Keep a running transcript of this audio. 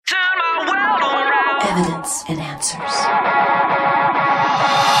Evidence and Answers.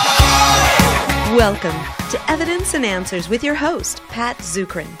 Welcome to Evidence and Answers with your host, Pat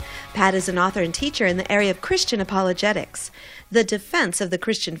Zukeran. Pat is an author and teacher in the area of Christian apologetics, the defense of the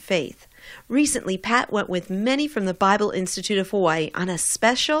Christian faith. Recently, Pat went with many from the Bible Institute of Hawaii on a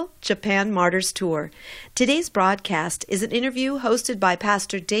special Japan Martyrs tour. Today's broadcast is an interview hosted by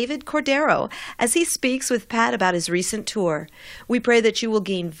Pastor David Cordero as he speaks with Pat about his recent tour. We pray that you will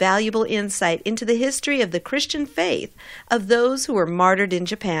gain valuable insight into the history of the Christian faith of those who were martyred in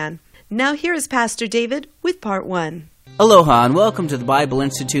Japan. Now here is Pastor David with part one. Aloha and welcome to the Bible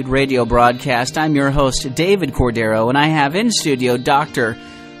Institute radio broadcast. I'm your host, David Cordero, and I have in studio Dr.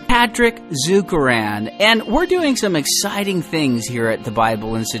 Patrick Zukeran, and we're doing some exciting things here at the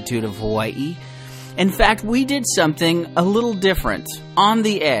Bible Institute of Hawaii. In fact, we did something a little different, on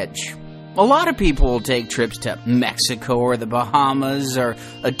the edge. A lot of people will take trips to Mexico or the Bahamas or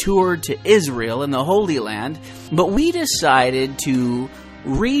a tour to Israel and the Holy Land, but we decided to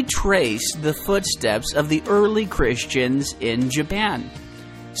retrace the footsteps of the early Christians in Japan.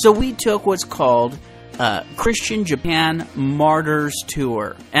 So we took what's called Christian Japan Martyrs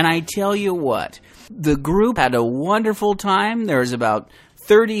Tour. And I tell you what, the group had a wonderful time. There was about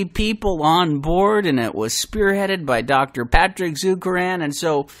 30 people on board, and it was spearheaded by Dr. Patrick Zukeran. And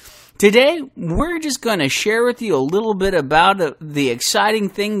so today, we're just going to share with you a little bit about the exciting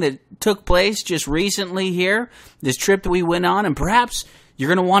thing that took place just recently here, this trip that we went on, and perhaps you're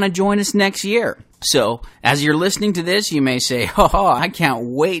going to want to join us next year. So, as you're listening to this, you may say, oh, I can't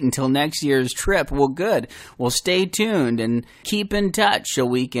wait until next year's trip. Well, good. Well, stay tuned and keep in touch so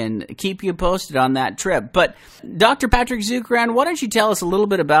we can keep you posted on that trip. But, Dr. Patrick Zukeran, why don't you tell us a little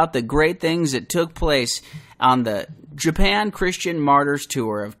bit about the great things that took place on the Japan Christian Martyrs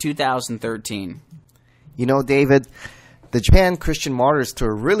Tour of 2013? You know, David, the Japan Christian Martyrs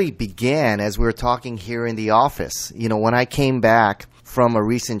Tour really began as we were talking here in the office. You know, when I came back from a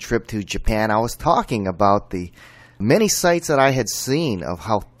recent trip to Japan, I was talking about the many sites that I had seen of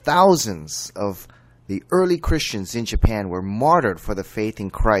how thousands of the early Christians in Japan were martyred for the faith in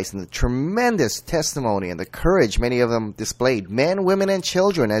Christ, and the tremendous testimony and the courage many of them displayed, men, women, and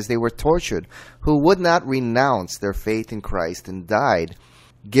children, as they were tortured, who would not renounce their faith in Christ and died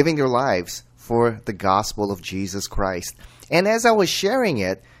giving their lives for the gospel of Jesus Christ. And as I was sharing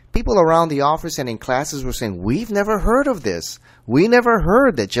it, people around the office and in classes were saying, we've never heard of this. We never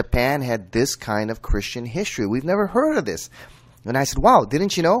heard that Japan had this kind of Christian history. We've never heard of this. And I said, wow,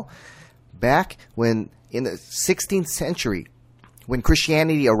 didn't you know? Back when in the 16th century, when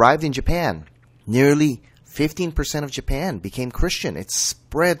Christianity arrived in Japan, nearly 15% of Japan became Christian. It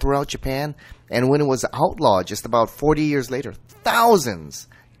spread throughout Japan. And when it was outlawed just about 40 years later, thousands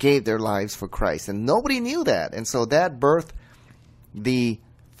gave their lives for Christ. And nobody knew that. And so that birthed the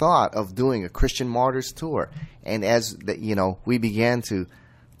thought of doing a Christian Martyrs Tour. And as we began to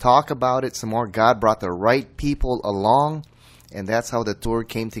talk about it some more, God brought the right people along, and that's how the tour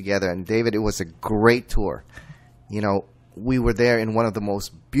came together. And David, it was a great tour. You know, we were there in one of the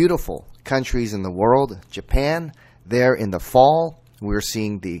most beautiful countries in the world, Japan. There in the fall, we were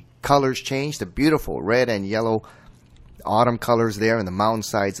seeing the colors change, the beautiful red and yellow autumn colors there in the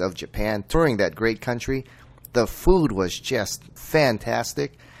mountainsides of Japan, touring that great country. The food was just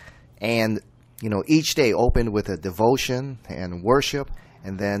fantastic. And, you know, each day opened with a devotion and worship.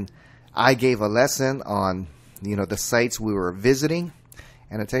 And then I gave a lesson on, the sites we were visiting.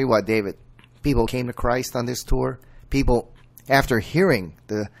 And I tell you what, David, people came to Christ on this tour. People, after hearing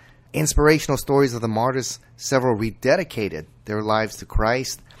the inspirational stories of the martyrs, several rededicated their lives to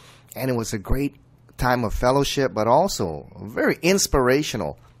Christ. And it was a great time of fellowship, but also a very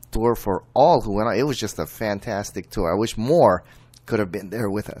inspirational tour for all who went on. It was just a fantastic tour. I wish more could have been there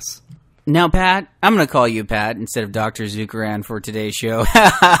with us. Now, Pat, I'm going to call you Pat instead of Dr. Zukeran for today's show.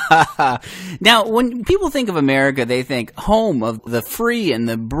 Now, when people think of America, they think home of the free and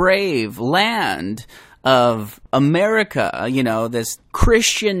the brave land of America, this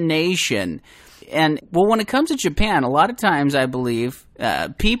Christian nation. And, well, when it comes to Japan, a lot of times I believe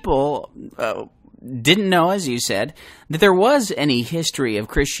people didn't know, as you said, that there was any history of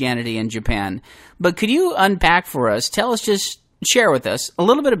Christianity in Japan. But could you unpack for us, share with us a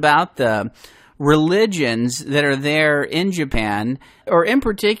little bit about the religions that are there in Japan, or in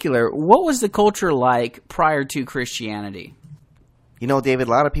particular, what was the culture like prior to Christianity? You know, David, a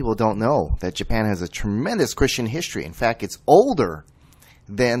lot of people don't know that Japan has a tremendous Christian history. In fact, it's older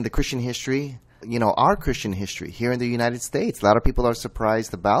than the Christian history, our Christian history here in the United States. A lot of people are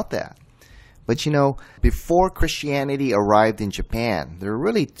surprised about that. But, before Christianity arrived in Japan, there were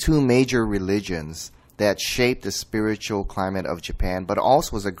really two major religions that shaped the spiritual climate of Japan, but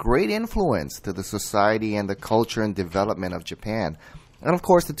also was a great influence to the society and the culture and development of Japan. And of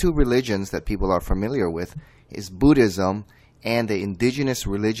course, the two religions that people are familiar with is Buddhism and the indigenous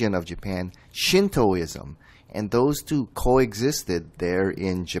religion of Japan, Shintoism. And those two coexisted there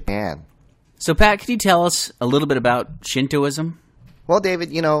in Japan. So, Pat, could you tell us a little bit about Shintoism? Well,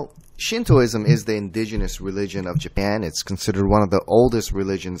 David, Shintoism is the indigenous religion of Japan. It's considered one of the oldest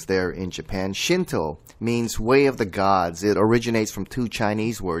religions there in Japan. Shinto means way of the gods. It originates from two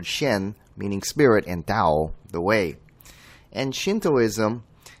Chinese words, Shen, meaning spirit, and Tao, the way. And Shintoism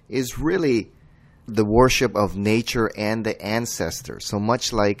is really the worship of nature and the ancestors. So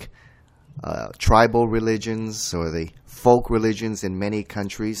much like tribal religions or the folk religions in many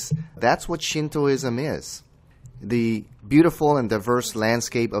countries, that's what Shintoism is. The beautiful and diverse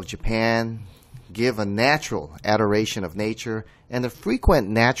landscape of Japan give a natural adoration of nature, and the frequent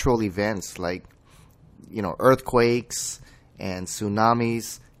natural events like, earthquakes and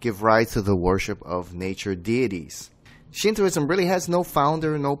tsunamis give rise to the worship of nature deities. Shintoism really has no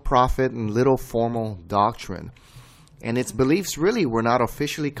founder, no prophet, and little formal doctrine. And its beliefs really were not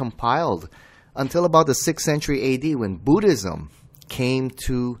officially compiled until about the 6th century AD, when Buddhism came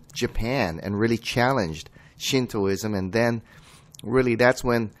to Japan and really challenged Shintoism. And then really that's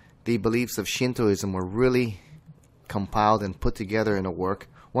when the beliefs of Shintoism were really compiled and put together in a work,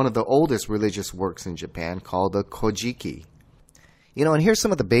 one of the oldest religious works in Japan, called the Kojiki. And here's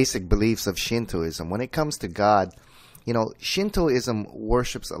some of the basic beliefs of Shintoism. When it comes to God, Shintoism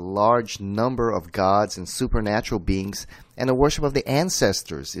worships a large number of gods and supernatural beings, and the worship of the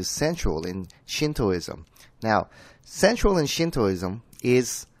ancestors is central in Shintoism. Now, central in Shintoism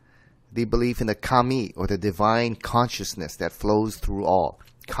is the belief in the kami, or the divine consciousness that flows through all.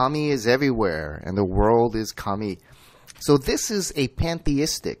 Kami is everywhere, and the world is kami. So this is a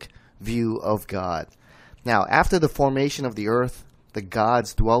pantheistic view of God. Now, after the formation of the earth, the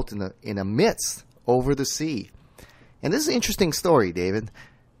gods dwelt in a mist over the sea. And this is an interesting story, David.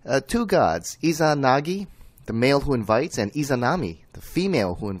 Two gods, Izanagi, the male who invites, and Izanami, the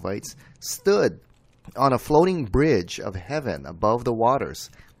female who invites, stood on a floating bridge of heaven above the waters.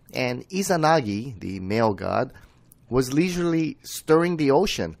 And Izanagi, the male god, was leisurely stirring the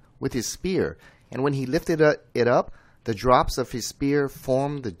ocean with his spear. And when he lifted it up, the drops of his spear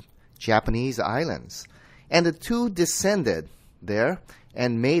formed the Japanese islands. And the two descended there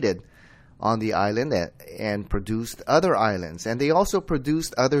and mated on the island and produced other islands. And they also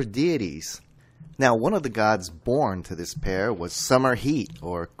produced other deities. Now, one of the gods born to this pair was summer heat,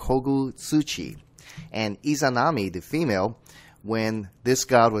 or Kogu Tsuchi. And Izanami, the female, when this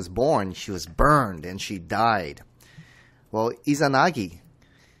god was born, she was burned and she died. Well, Izanagi,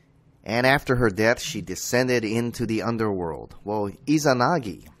 and after her death, she descended into the underworld. Well,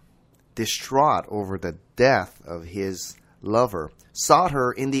 Izanagi, distraught over the death of his lover, sought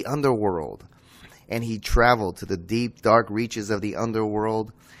her in the underworld. And he traveled to the deep, dark reaches of the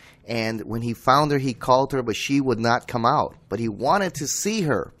underworld. And when he found her, he called her, but she would not come out. But he wanted to see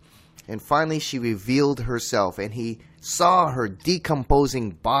her. And finally, she revealed herself, and he saw her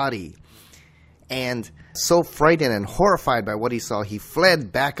decomposing body. And so frightened and horrified by what he saw, he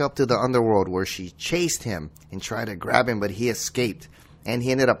fled back up to the underworld, where she chased him and tried to grab him, but he escaped. And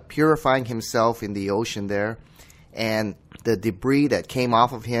he ended up purifying himself in the ocean there. And the debris that came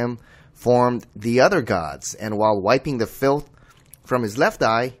off of him formed the other gods. And while wiping the filth from his left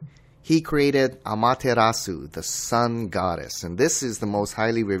eye, he created Amaterasu, the sun goddess. And this is the most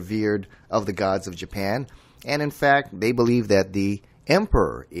highly revered of the gods of Japan. And in fact, they believe that the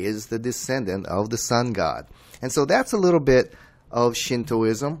emperor is the descendant of the sun god. And so that's a little bit of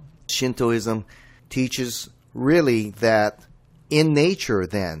Shintoism. Shintoism teaches really that in nature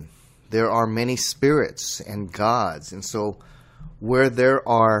then, there are many spirits and gods. And so where there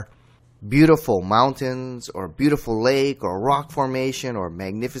are beautiful mountains or beautiful lake or rock formation or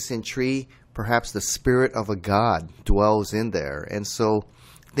magnificent tree, perhaps the spirit of a god dwells in there. And so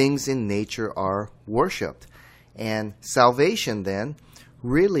things in nature are worshipped. And salvation then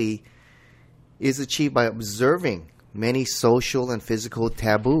really is achieved by observing many social and physical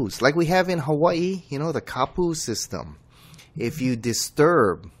taboos. Like we have in Hawaii, the kapu system. If you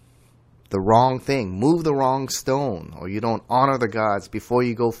disturb the wrong thing, move the wrong stone, or you don't honor the gods before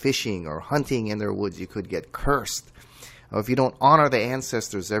you go fishing or hunting in their woods, you could get cursed. Or if you don't honor the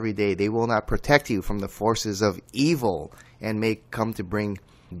ancestors every day, they will not protect you from the forces of evil and may come to bring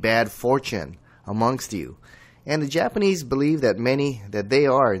bad fortune amongst you. And the Japanese believe that they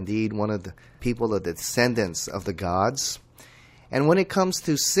are indeed one of the people, the descendants of the gods. And when it comes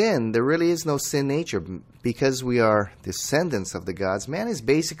to sin, there really is no sin nature. Because we are descendants of the gods, man is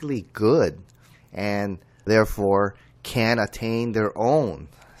basically good. and therefore can attain their own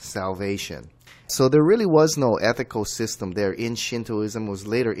salvation. So there really was no ethical system there in Shintoism. Was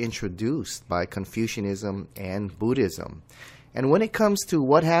later introduced by Confucianism and Buddhism. And when it comes to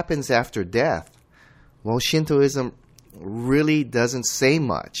what happens after death, well, Shintoism really doesn't say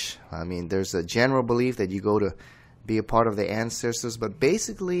much. I mean, there's a general belief that you go to be a part of the ancestors, but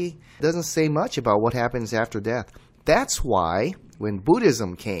basically it doesn't say much about what happens after death. That's why when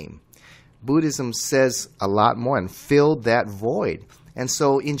Buddhism came, Buddhism says a lot more and filled that void. And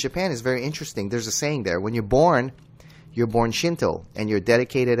so in Japan, it's very interesting. There's a saying there. When you're born Shinto, and you're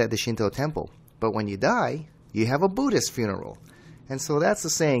dedicated at the Shinto temple. But when you die, you have a Buddhist funeral. And so that's the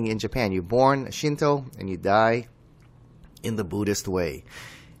saying in Japan. You're born Shinto, and you die in the Buddhist way.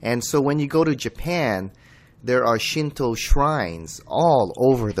 And so when you go to Japan, there are Shinto shrines all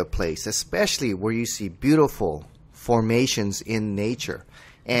over the place, especially where you see beautiful formations in nature.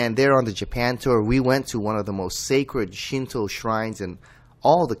 And there on the Japan tour, we went to one of the most sacred Shinto shrines in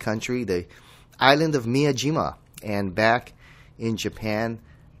all the country, the island of Miyajima. And back in Japan,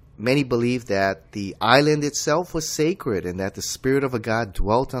 many believed that the island itself was sacred and that the spirit of a god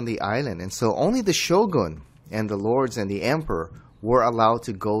dwelt on the island. And so only the shogun and the lords and the emperor were allowed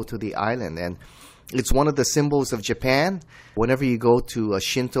to go to the island. And it's one of the symbols of Japan. Whenever you go to a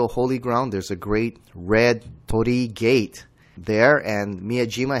Shinto holy ground, there's a great red torii gate there, and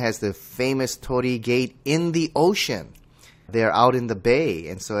Miyajima has the famous torii gate in the ocean. They're out in the bay,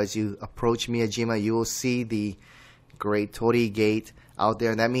 and so as you approach Miyajima, you will see the great torii gate out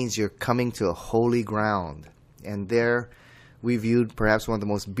there, and that means you're coming to a holy ground. And there we viewed perhaps one of the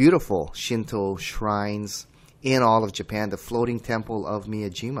most beautiful Shinto shrines in all of Japan, the floating temple of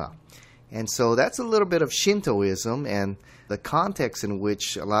Miyajima. And so that's a little bit of Shintoism and the context in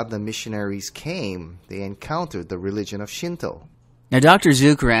which a lot of the missionaries came. They encountered the religion of Shinto. Now, Dr.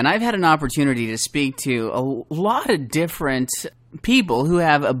 Zucran, I've had an opportunity to speak to a lot of different people who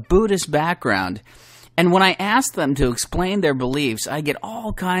have a Buddhist background. And when I ask them to explain their beliefs, I get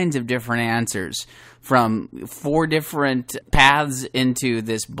all kinds of different answers, from 4 different paths into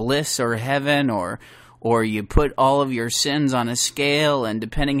this bliss or heaven, or you put all of your sins on a scale, and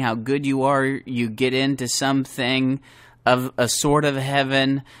depending how good you are, you get into something of a sort of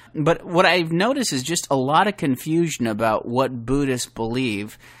heaven. But what I've noticed is just a lot of confusion about what Buddhists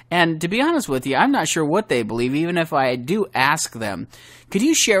believe. And to be honest with you, I'm not sure what they believe, even if I do ask them. Could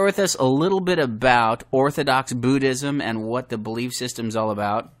you share with us a little bit about Orthodox Buddhism and what the belief system's all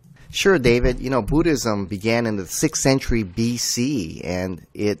about? Sure, David. You know, Buddhism began in the 6th century BC, and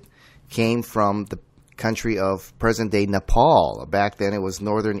it came from the country of present-day Nepal. Back then it was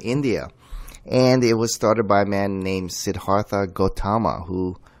northern India. And it was started by a man named Siddhartha Gautama,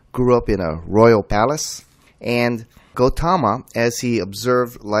 who grew up in a royal palace. And Gautama, as he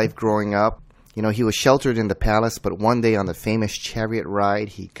observed life growing up, you know, he was sheltered in the palace, but one day on the famous chariot ride,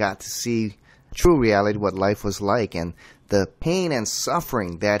 he got to see true reality, what life was like. And the pain and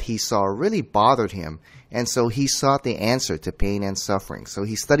suffering that he saw really bothered him. And so he sought the answer to pain and suffering. So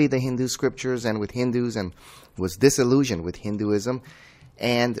he studied the Hindu scriptures and with Hindus and was disillusioned with Hinduism.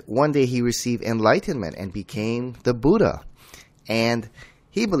 And one day he received enlightenment and became the Buddha. And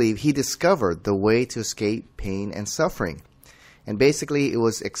he believed he discovered the way to escape pain and suffering. And basically it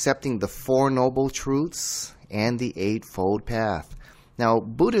was accepting the 4 noble truths and the 8-fold path. Now,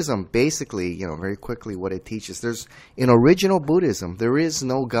 Buddhism basically, you know, very quickly what it teaches, in original Buddhism, there is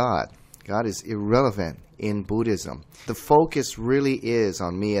no God. God is irrelevant in Buddhism. The focus really is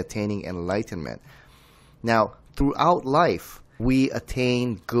on me attaining enlightenment. Now, throughout life, we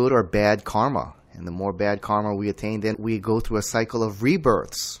attain good or bad karma. And the more bad karma we attain, then we go through a cycle of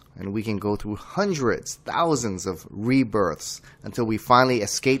rebirths. And we can go through hundreds, thousands of rebirths until we finally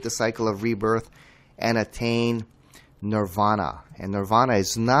escape the cycle of rebirth and attain nirvana. And nirvana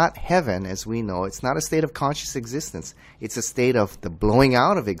is not heaven as we know. It's not a state of conscious existence. It's a state of the blowing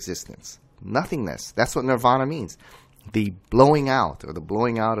out of existence. Nothingness. That's what nirvana means. The blowing out, or the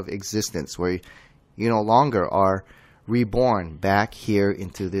blowing out of existence, where you no longer are reborn back here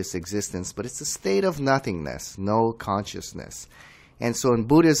into this existence, but it's a state of nothingness, no consciousness. And so in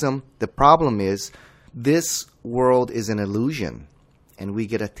Buddhism, the problem is this world is an illusion, and we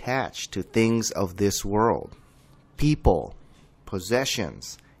get attached to things of this world. People,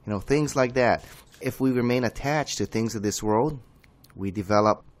 possessions, you know, things like that. If we remain attached to things of this world, we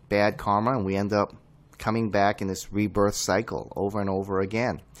develop bad karma, and we end up coming back in this rebirth cycle over and over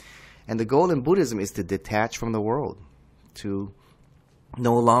again. And the goal in Buddhism is to detach from the world, to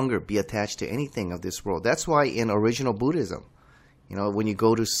no longer be attached to anything of this world. That's why in original Buddhism, you know, when you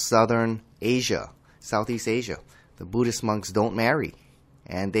go to southern Asia, Southeast Asia, the Buddhist monks don't marry.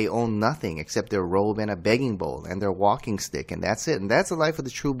 and they own nothing except their robe and a begging bowl and their walking stick, and that's it. And that's the life of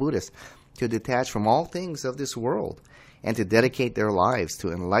the true Buddhist, to detach from all things of this world and to dedicate their lives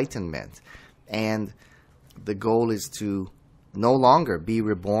to enlightenment. And the goal is to no longer be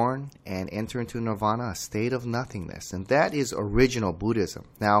reborn and enter into nirvana, a state of nothingness. And that is original Buddhism.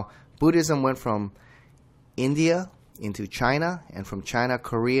 Now, Buddhism went from India into China, and from China,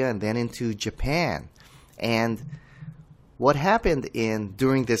 Korea, and then into Japan. And what happened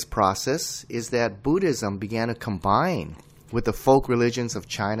during this process is that Buddhism began to combine with the folk religions of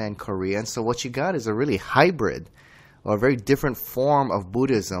China and Korea. And so what you got is a really hybrid, or a very different form of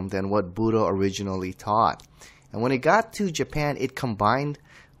Buddhism than what Buddha originally taught. And when it got to Japan, it combined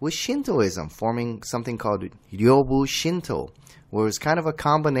with Shintoism, forming something called Ryobu Shinto, where it's kind of a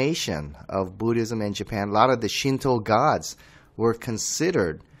combination of Buddhism and Japan. A lot of the Shinto gods were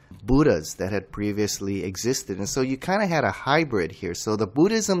considered Buddhas that had previously existed. And so you kind of had a hybrid here. So the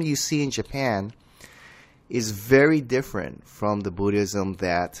Buddhism you see in Japan is very different from the Buddhism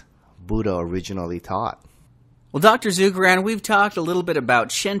that Buddha originally taught. Well, Dr. Zukeran, we've talked a little bit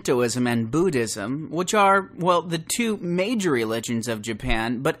about Shintoism and Buddhism, which are, well, the two major religions of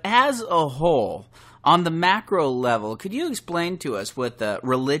Japan. But as a whole, on the macro level, could you explain to us what the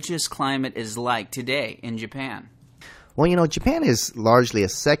religious climate is like today in Japan? Well, Japan is largely a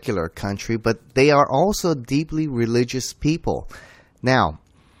secular country, but they are also deeply religious people. Now,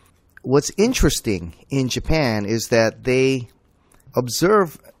 what's interesting in Japan is that they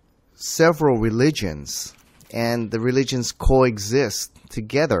observe several religions, and the religions coexist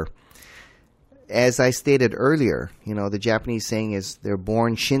together. As I stated earlier, the Japanese saying is they're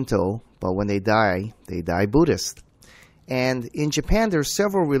born Shinto, but when they die Buddhist. And in Japan, there are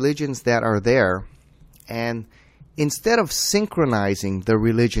several religions that are there, and instead of synchronizing the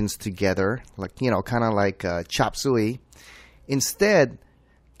religions together, like, kind of like chop suey, instead,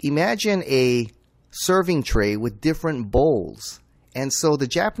 imagine a serving tray with different bowls. And so the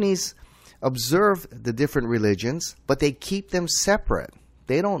Japanese observe the different religions, but they keep them separate.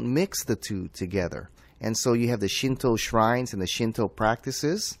 They don't mix the two together. And so you have the Shinto shrines and the Shinto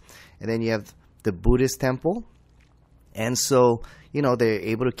practices, and then you have the Buddhist temple. And so, they're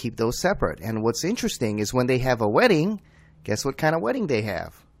able to keep those separate. And what's interesting is when they have a wedding, guess what kind of wedding they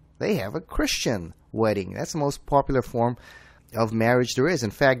have? They have a Christian wedding. That's the most popular form of marriage there is.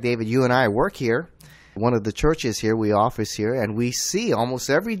 In fact, David, you and I work here, one of the churches here, we office here, and we see almost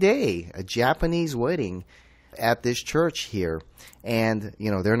every day a Japanese wedding at this church here. And,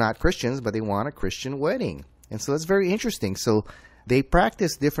 they're not Christians, but they want a Christian wedding. And so it's very interesting. So they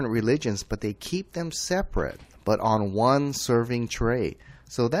practice different religions, but they keep them separate, but on one serving tray.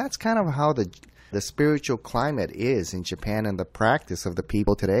 So that's kind of how the spiritual climate is in Japan and the practice of the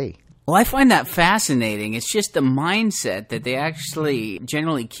people today. Well, I find that fascinating. It's just the mindset that they actually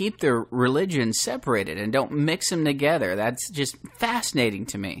generally keep their religions separated and don't mix them together. That's just fascinating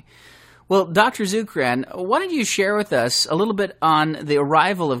to me. Well, Dr. Zukeran, why don't you share with us a little bit on the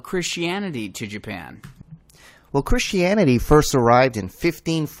arrival of Christianity to Japan? Well, Christianity first arrived in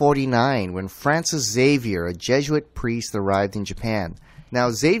 1549 when Francis Xavier, a Jesuit priest, arrived in Japan.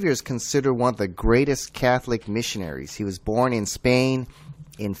 Now, Xavier is considered one of the greatest Catholic missionaries. He was born in Spain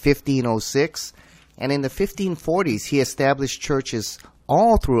in 1506, and in the 1540s, he established churches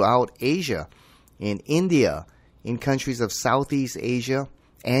all throughout Asia, in India, in countries of Southeast Asia,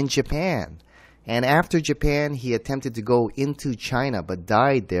 and Japan. And after Japan, he attempted to go into China, but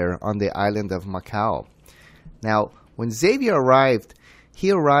died there on the island of Macau. Now, when Xavier arrived,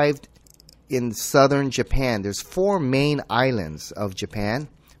 he arrived in southern Japan. There's 4 main islands of Japan: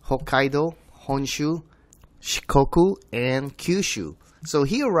 Hokkaido, Honshu, Shikoku, and Kyushu. So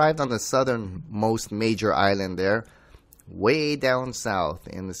he arrived on the southernmost major island there, way down south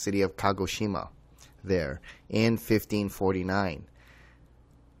in the city of Kagoshima there in 1549.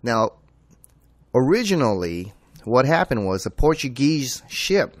 Now, originally, what happened was a Portuguese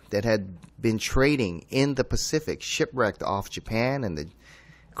ship that had been trading in the Pacific shipwrecked off Japan, and the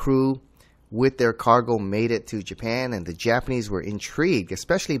crew with their cargo made it to Japan, and the Japanese were intrigued,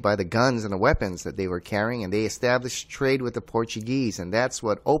 especially by the guns and the weapons that they were carrying, and they established trade with the Portuguese, and that's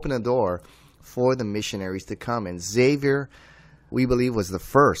what opened the door for the missionaries to come. And Xavier, we believe, was the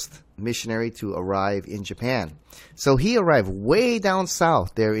first missionary to arrive in Japan. So he arrived way down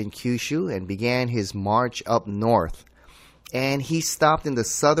south there in Kyushu and began his march up north. And he stopped in the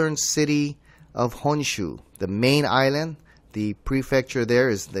southern city of Honshu, the main island. The prefecture there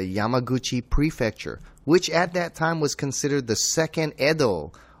is the Yamaguchi Prefecture, which at that time was considered the second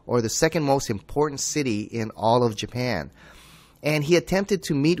Edo, or the second most important city in all of Japan. And he attempted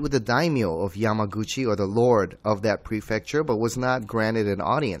to meet with the daimyo of Yamaguchi, or the lord of that prefecture, but was not granted an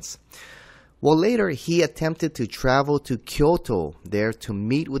audience. Well, later he attempted to travel to Kyoto there to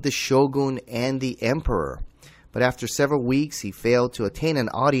meet with the shogun and the emperor. But after several weeks, he failed to attain an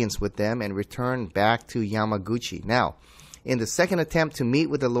audience with them and returned back to Yamaguchi. Now, in the second attempt to meet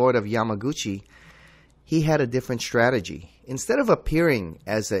with the lord of Yamaguchi, he had a different strategy. Instead of appearing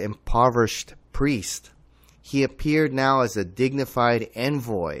as an impoverished priest, he appeared now as a dignified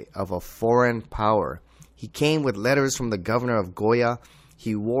envoy of a foreign power. He came with letters from the governor of Goya.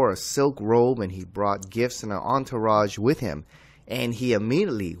 He wore a silk robe and he brought gifts and an entourage with him. And he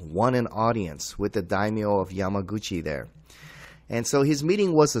immediately won an audience with the daimyo of Yamaguchi there. And so his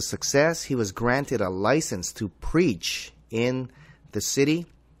meeting was a success. He was granted a license to preach in the city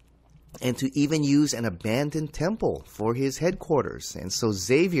and to even use an abandoned temple for his headquarters. And so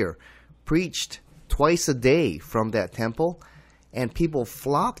Xavier preached twice a day from that temple, and people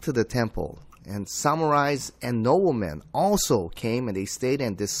flocked to the temple. And samurais and noblemen also came, and they stayed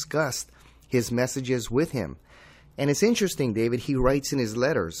and discussed his messages with him. And it's interesting, David, he writes in his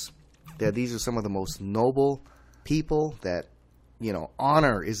letters that these are some of the most noble people, that,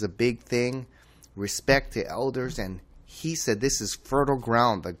 honor is a big thing, respect to elders, and he said this is fertile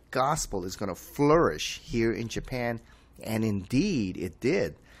ground. The gospel is going to flourish here in Japan, and indeed it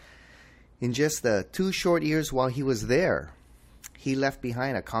did. In just the 2 short years while he was there, he left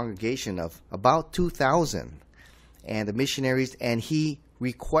behind a congregation of about 2,000 and the missionaries, and he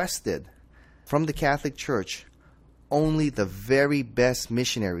requested from the Catholic Church only the very best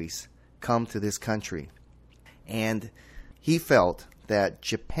missionaries come to this country. And he felt that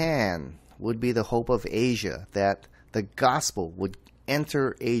Japan would be the hope of Asia, that the gospel would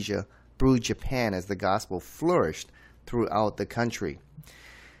enter Asia through Japan as the gospel flourished throughout the country.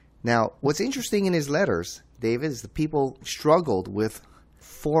 Now, what's interesting in his letters, David, is the people struggled with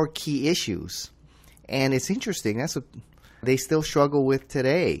 4 key issues. And it's interesting, that's what they still struggle with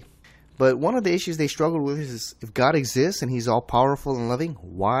today. But one of the issues they struggled with is, if God exists and he's all-powerful and loving,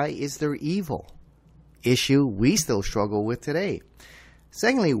 why is there evil? Issue we still struggle with today.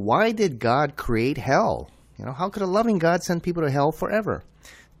 Secondly, why did God create hell? How could a loving God send people to hell forever?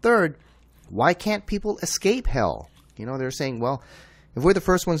 Third, why can't people escape hell? They're saying, well, if we're the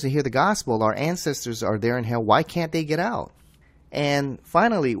first ones to hear the gospel, our ancestors are there in hell, why can't they get out? And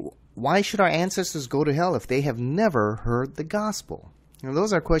finally, why should our ancestors go to hell if they have never heard the gospel?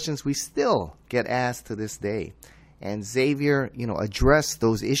 Those are questions we still get asked to this day. And Xavier, addressed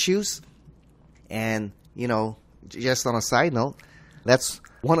those issues. And, just on a side note, that's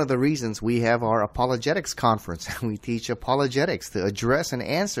one of the reasons we have our apologetics conference. And we teach apologetics to address and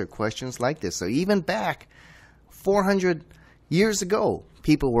answer questions like this. So even back 400 years ago,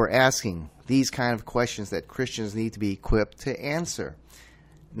 people were asking these kind of questions that Christians need to be equipped to answer.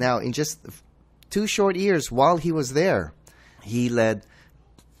 Now, in just 2 short years while he was there, he led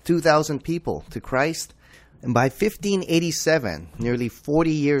 2,000 people to Christ. And by 1587, nearly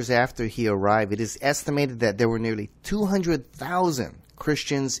 40 years after he arrived, it is estimated that there were nearly 200,000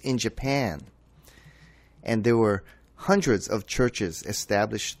 Christians in Japan. And there were hundreds of churches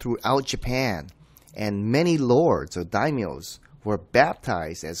established throughout Japan. And many lords or daimyos were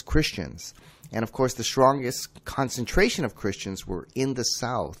baptized as Christians. And of course, the strongest concentration of Christians were in the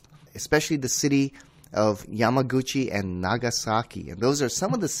south, especially the city of Yamaguchi and Nagasaki. And those are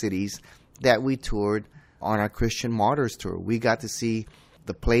some of the cities that we toured on our Christian Martyrs tour. We got to see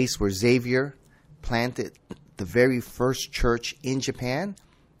the place where Xavier planted the very first church in Japan,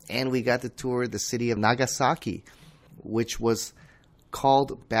 and we got to tour the city of Nagasaki, which was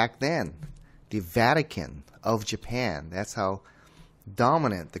called back then the Vatican of Japan. That's how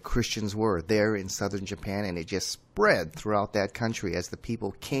dominant the Christians were there in southern Japan, and it just spread throughout that country as the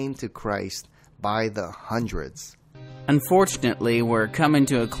people came to Christ by the hundreds. Unfortunately, we're coming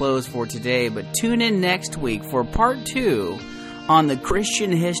to a close for today, but tune in next week for part 2 on the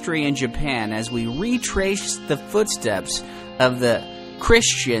Christian history in Japan as we retrace the footsteps of the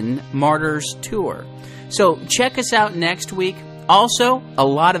Christian Martyrs Tour. So check us out next week. Also, a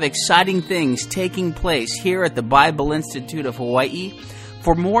lot of exciting things taking place here at the Bible Institute of Hawaii.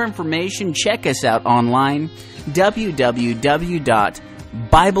 For more information, check us out online,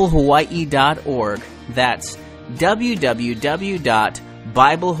 www.biblehawaii.org. That's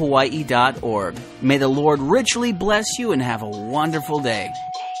www.biblehawaii.org. May the Lord richly bless you and have a wonderful day.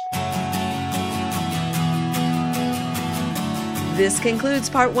 This concludes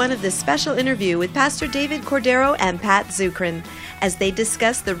part 1 of this special interview with Pastor David Cordero and Pat Zucrin as they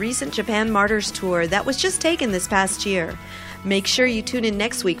discuss the recent Japan Martyrs Tour that was just taken this past year. Make sure you tune in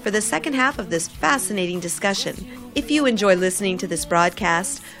next week for the second half of this fascinating discussion. If you enjoy listening to this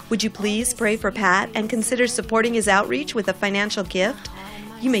broadcast, would you please pray for Pat and consider supporting his outreach with a financial gift?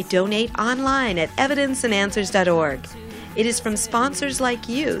 You may donate online at evidenceandanswers.org. It is from sponsors like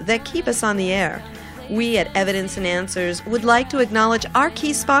you that keep us on the air. We at Evidence and Answers would like to acknowledge our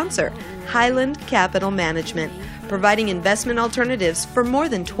key sponsor, Highland Capital Management, providing investment alternatives for more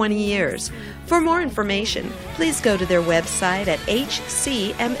than 20 years. For more information, please go to their website at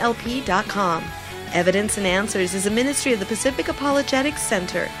hcmlp.com. Evidence and Answers is a ministry of the Pacific Apologetics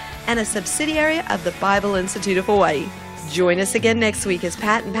Center and a subsidiary of the Bible Institute of Hawaii. Join us again next week as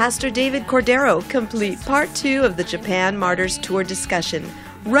Pat and Pastor David Cordero complete Part 2 of the Japan Martyrs Tour discussion,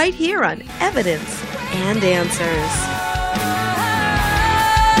 right here on Evidence and Answers.